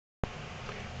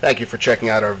Thank you for checking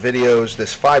out our videos.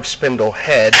 This 5-spindle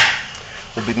head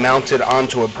will be mounted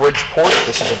onto a Bridgeport.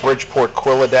 This is a Bridgeport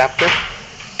quill adapter.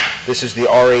 This is the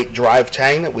R8 drive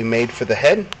tang that we made for the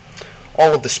head.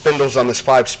 All of the spindles on this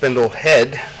 5-spindle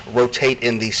head rotate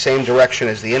in the same direction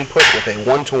as the input with a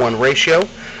 1-to-1 ratio,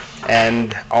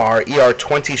 and are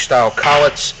ER20 style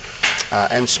collets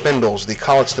and spindles. The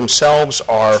collets themselves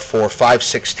are for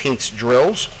 5/16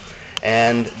 drills,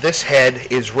 and this head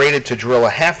is rated to drill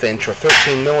a 1/2 inch or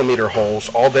 13 millimeter holes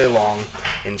all day long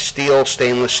in steel,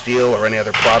 stainless steel, or any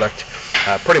other product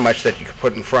pretty much that you could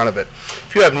put in front of it.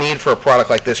 If you have need for a product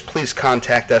like this, please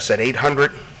contact us at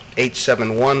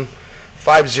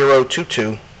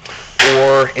 800-871-5022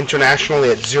 or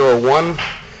internationally at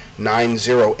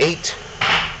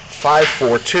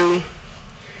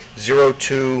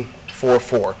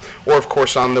 01-908-542-0244, or of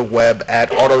course on the web at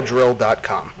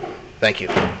AutoDrill.com. Thank you.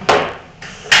 You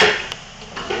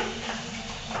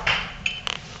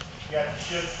got to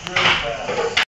shift drill valve.